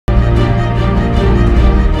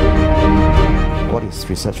is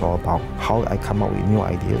research all about? How I come up with new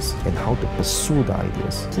ideas and how to pursue the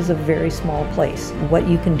ideas. This is a very small place. What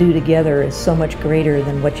you can do together is so much greater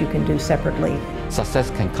than what you can do separately. Success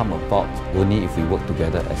can come about only if we work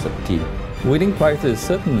together as a team. Winning prizes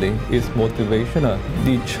certainly is motivational.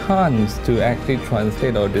 The chance to actually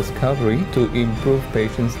translate our discovery to improve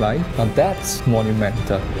patients' lives, now that's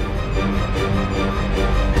monumental.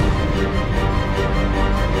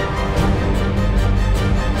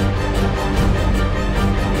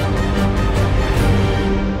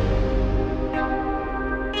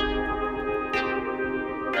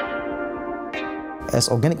 As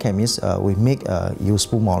organic chemists, we make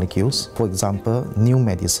useful molecules, for example, new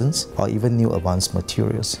medicines or even new advanced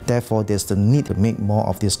materials. Therefore, there's the need to make more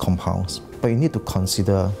of these compounds. But you need to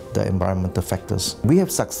consider the environmental factors. We have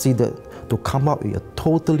succeeded to come up with a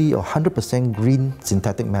totally 100% green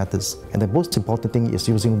synthetic methods. And the most important thing is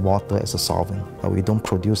using water as a solvent. We don't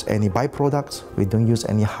produce any byproducts, we don't use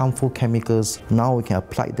any harmful chemicals. Now we can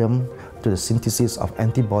apply them to the synthesis of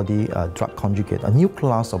antibody drug conjugate, a new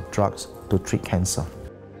class of drugs to treat cancer.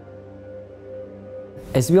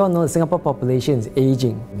 As we all know, the Singapore population is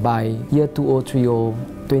aging. By year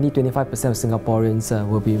 2030, 20-25% of Singaporeans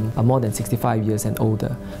will be more than 65 years and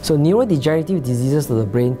older. So neurodegenerative diseases of the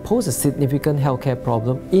brain pose a significant healthcare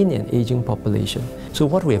problem in an aging population. So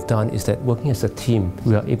what we have done is that working as a team,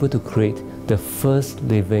 we are able to create the first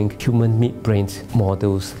living human midbrain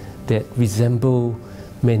models that resemble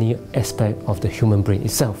many aspects of the human brain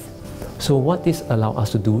itself. So what this allows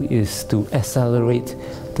us to do is to accelerate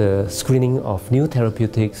the screening of new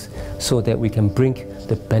therapeutics so that we can bring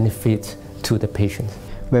the benefit to the patient.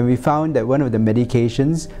 When we found that one of the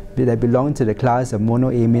medications that belong to the class of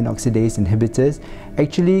monoamine oxidase inhibitors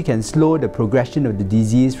actually can slow the progression of the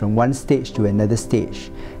disease from one stage to another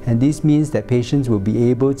stage. And this means that patients will be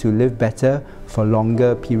able to live better for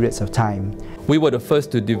longer periods of time. We were the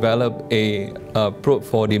first to develop a probe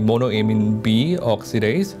for the monoamine B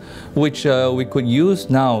oxidase, which we could use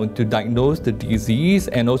now to diagnose the disease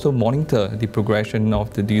and also monitor the progression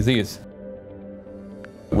of the disease.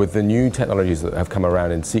 With the new technologies that have come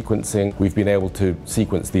around in sequencing, we've been able to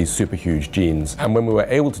sequence these super huge genes. And when we were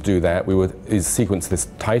able to do that, we sequenced this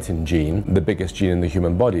titin gene, the biggest gene in the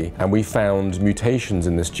human body, and we found mutations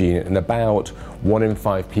in this gene in about 1 in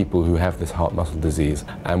 5 people who have this heart muscle disease.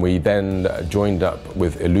 And we then joined up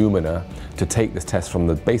with Illumina to take this test from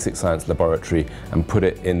the basic science laboratory and put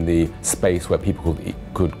it in the space where people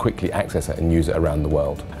could quickly access it and use it around the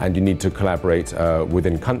world. And you need to collaborate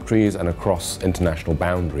within countries and across international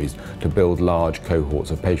boundaries to build large cohorts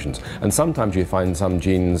of patients. And sometimes you find some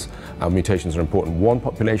genes, mutations are important in one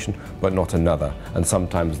population, but not another. And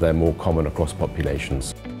sometimes they're more common across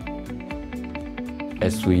populations.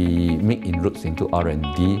 As we make inroads into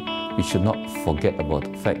R&D, we should not forget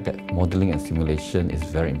about the fact that modeling and simulation is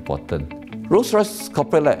very important. Rolls-Royce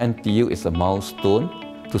Corporate Lab NTU is a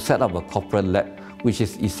milestone to set up a corporate lab, which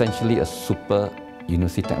is essentially a super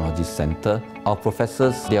university technology center. Our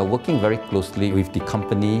professors, they are working very closely with the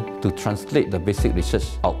company to translate the basic research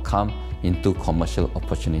outcome into commercial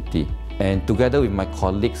opportunity. And together with my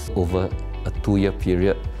colleagues over a 2-year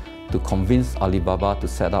period, to convince Alibaba to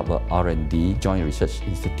set up a R&D Joint Research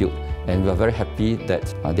Institute. And we are very happy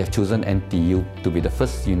that they have chosen NTU to be the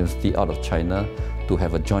first university out of China to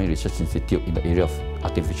have a Joint Research Institute in the area of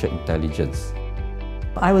artificial intelligence.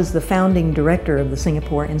 I was the founding director of the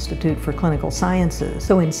Singapore Institute for Clinical Sciences.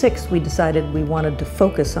 So in 6th, we decided we wanted to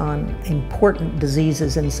focus on important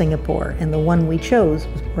diseases in Singapore. And the one we chose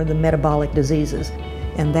were the metabolic diseases.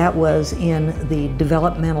 And that was in the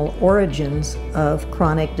developmental origins of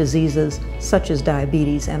chronic diseases such as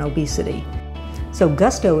diabetes and obesity. So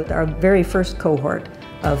Gusto, our very first cohort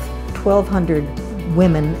of 1,200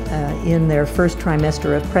 women in their first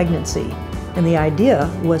trimester of pregnancy. And the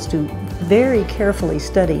idea was to very carefully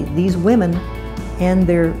study these women and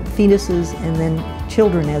their fetuses and then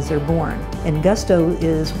children as they're born. And Gusto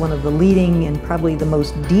is one of the leading and probably the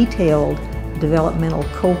most detailed developmental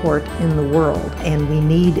cohort in the world, and we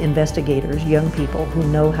need investigators, young people who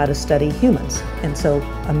know how to study humans. And so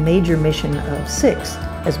a major mission of 6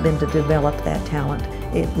 has been to develop that talent.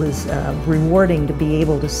 It was rewarding to be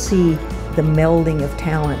able to see the melding of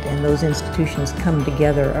talent and those institutions come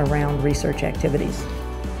together around research activities.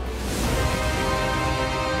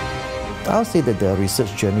 I'll say that the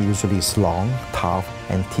research journey usually is long, tough,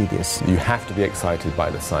 and tedious. You have to be excited by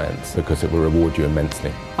the science because it will reward you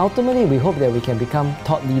immensely. Ultimately, we hope that we can become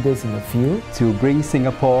thought leaders in the field to bring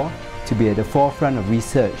Singapore to be at the forefront of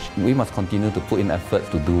research. We must continue to put in effort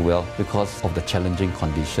to do well because of the challenging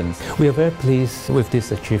conditions. We are very pleased with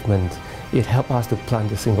this achievement. It helped us to plant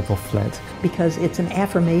the Singapore flag. Because it's an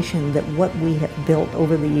affirmation that what we have built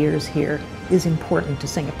over the years here is important to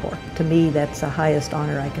Singapore. To me, that's the highest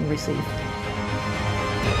honor I can receive.